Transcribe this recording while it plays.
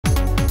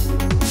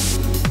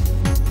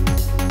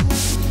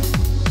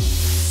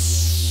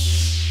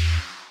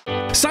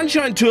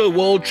Sunshine Tour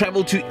World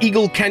travelled to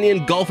Eagle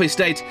Canyon Golf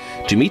Estate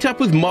to meet up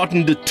with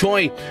Martin du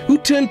Toit, who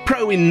turned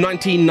pro in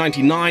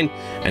 1999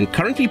 and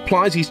currently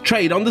plies his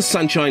trade on the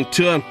Sunshine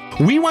Tour.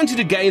 We wanted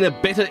to gain a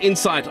better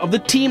insight of the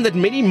team that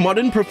many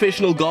modern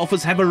professional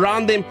golfers have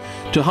around them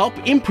to help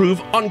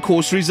improve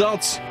on-course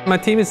results. My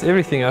team is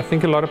everything. I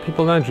think a lot of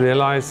people don't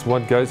realize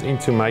what goes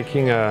into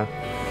making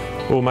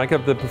make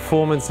up the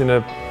performance in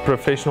a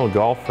professional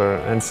golfer,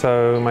 and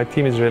so my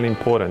team is really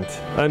important.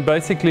 And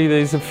basically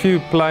there's a few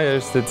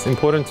players that's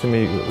important to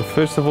me.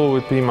 First of all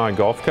would be my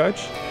golf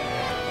coach,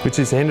 which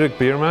is Hendrik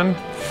Bierman.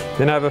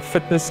 Then I have a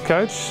fitness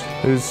coach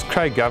who's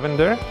Craig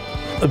Govender.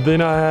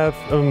 Then I have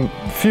a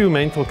few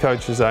mental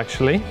coaches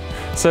actually.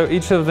 So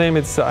each of them,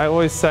 I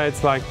always say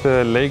it's like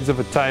the legs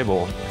of a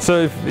table.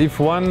 So if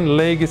one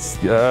leg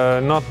is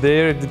not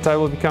there, the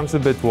table becomes a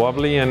bit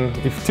wobbly, and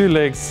if two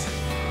legs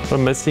are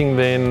missing,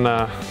 then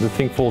the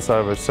thing falls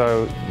over.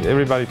 So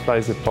everybody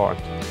plays a part.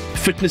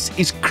 Fitness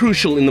is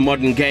crucial in the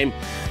modern game,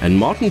 and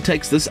Martin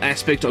takes this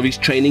aspect of his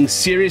training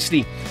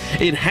seriously.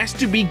 It has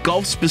to be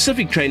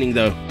golf-specific training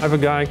though. I have a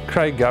guy,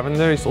 Craig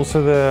Govender. He's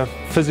also the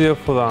physio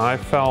for the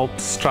Highveld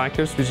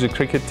Strikers, which is a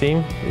cricket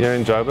team here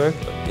in Joburg.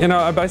 You know,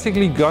 I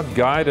basically got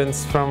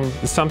guidance from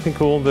something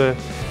called the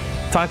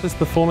Titleist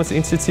Performance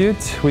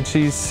Institute, which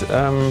is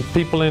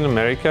people in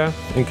America,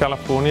 in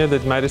California,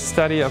 that made a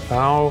study of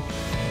how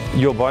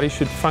your body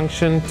should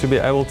function to be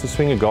able to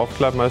swing a golf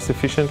club most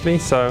efficiently.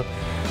 So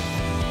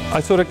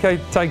I sort of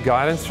take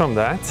guidance from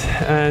that,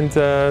 and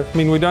I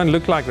mean, we don't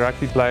look like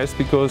rugby players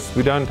because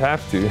we don't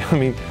have to. I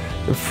mean,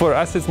 for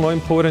us it's more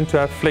important to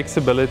have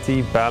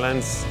flexibility,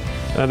 balance.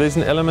 There's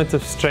an element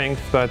of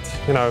strength, but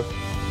you know,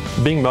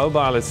 being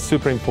mobile is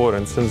super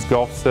important since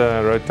golf's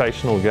a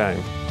rotational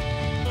game.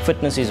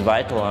 Fitness is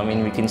vital. I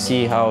mean, we can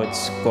see how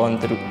it's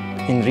gone through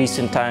in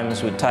recent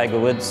times with Tiger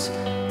Woods.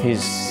 He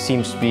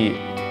seems to be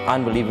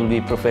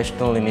unbelievably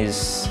professional in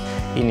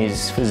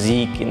his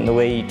physique, in the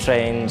way he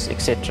trains,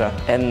 etc.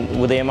 And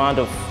with the amount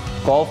of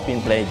golf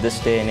being played this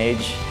day and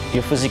age,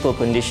 your physical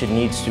condition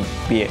needs to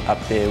be up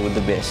there with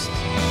the best.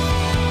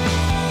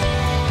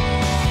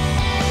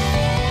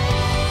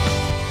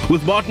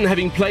 With Martin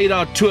having played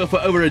our tour for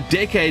over a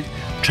decade,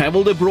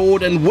 travelled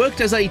abroad and worked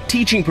as a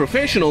teaching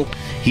professional,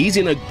 he's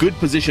in a good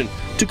position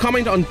to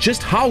comment on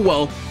just how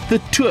well the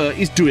tour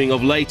is doing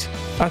of late.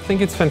 I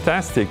think it's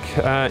fantastic.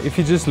 If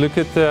you just look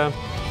at the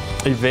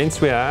events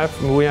we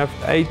have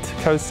 8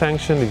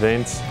 co-sanctioned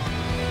events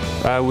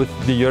with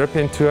the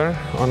European Tour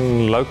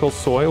on local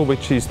soil,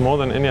 which is more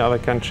than any other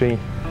country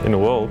in the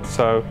world.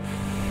 So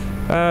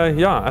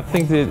yeah, I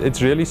think that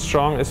it's really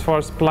strong. As far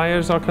as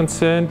players are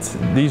concerned,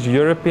 these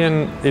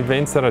European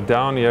events that are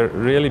down here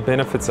really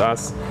benefits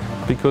us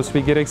because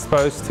we get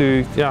exposed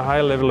to a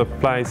higher level of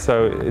play,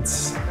 so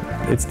it's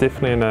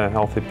definitely in a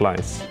healthy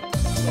place.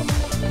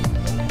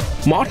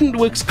 Martin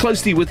works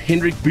closely with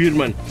Hendrik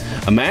Bierman,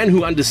 a man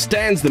who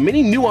understands the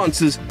many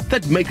nuances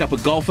that make up a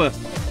golfer.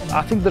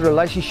 I think the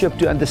relationship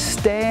to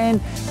understand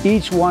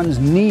each one's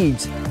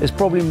needs is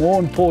probably more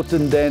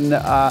important than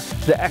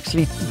the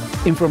actually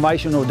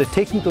information or the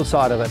technical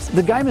side of it.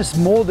 The game is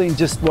more than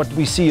just what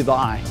we see with the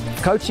eye.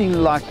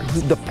 Coaching like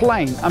the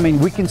plane, I mean,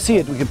 we can see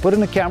it, we can put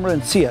in a camera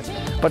and see it,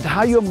 but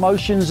how your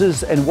emotions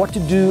is and what to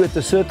do at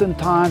a certain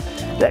time,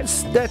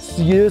 that's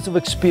years of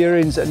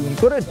experience, and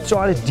you've got to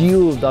try to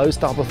deal with those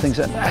type of things,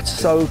 and that's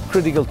so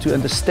critical to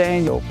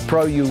understand your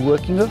pro you're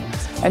working with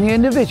and your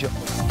individual.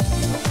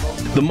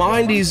 The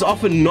mind is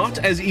often not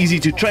as easy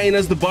to train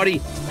as the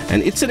body,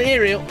 and it's an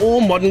area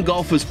all modern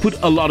golfers put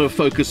a lot of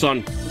focus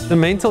on. The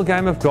mental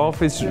game of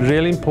golf is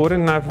really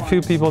important, and I have a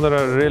few people that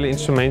are really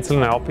instrumental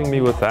in helping me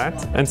with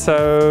that. And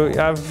so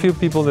I have a few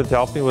people that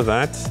help me with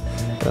that.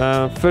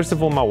 First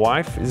of all, my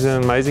wife is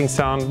an amazing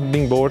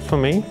sounding board for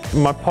me.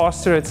 My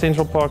pastor at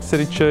Central Park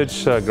City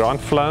Church, Grant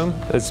Floam,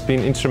 has been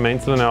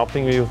instrumental in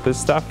helping me with this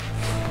stuff.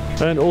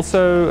 And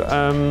also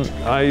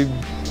I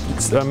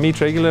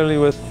meet regularly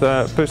with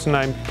a person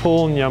named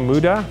Paul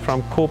Nyamuda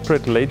from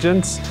Corporate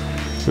Legends,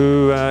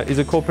 who is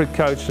a corporate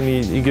coach, and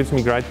he gives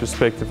me great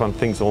perspective on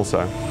things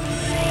also.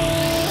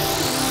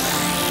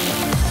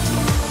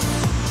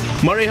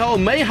 Murray Hall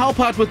may help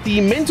out with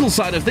the mental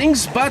side of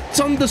things, but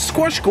on the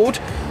squash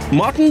court,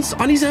 Martin's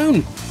on his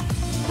own.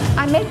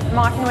 I met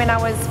Martin when I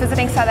was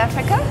visiting South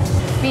Africa.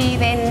 We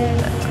then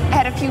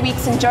had a few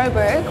weeks in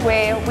Joburg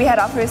where we had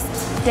our first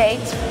date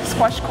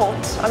on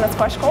the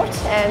squash court,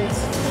 and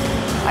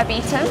I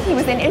beat him. He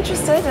was then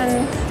interested,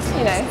 and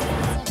you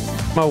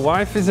know. My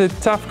wife is a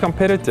tough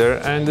competitor,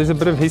 and there's a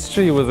bit of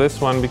history with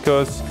this one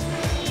because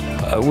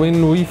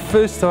when we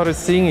first started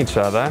seeing each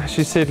other,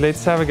 she said,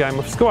 let's have a game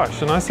of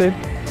squash, and I said,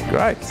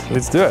 great,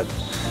 let's do it.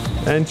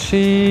 And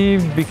she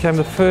became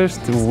the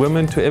first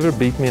woman to ever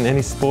beat me in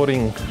any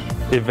sporting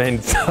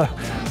event.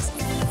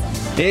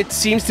 It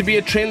seems to be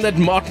a trend that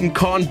Martin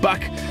can't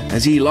buck,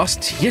 as he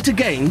lost yet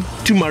again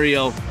to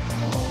Marielle.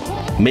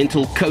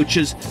 Mental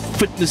coaches,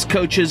 fitness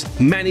coaches,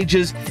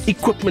 managers,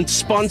 equipment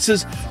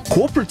sponsors,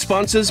 corporate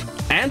sponsors,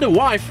 and a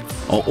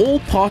wife are all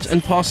part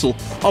and parcel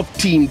of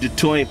Team du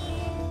Toit.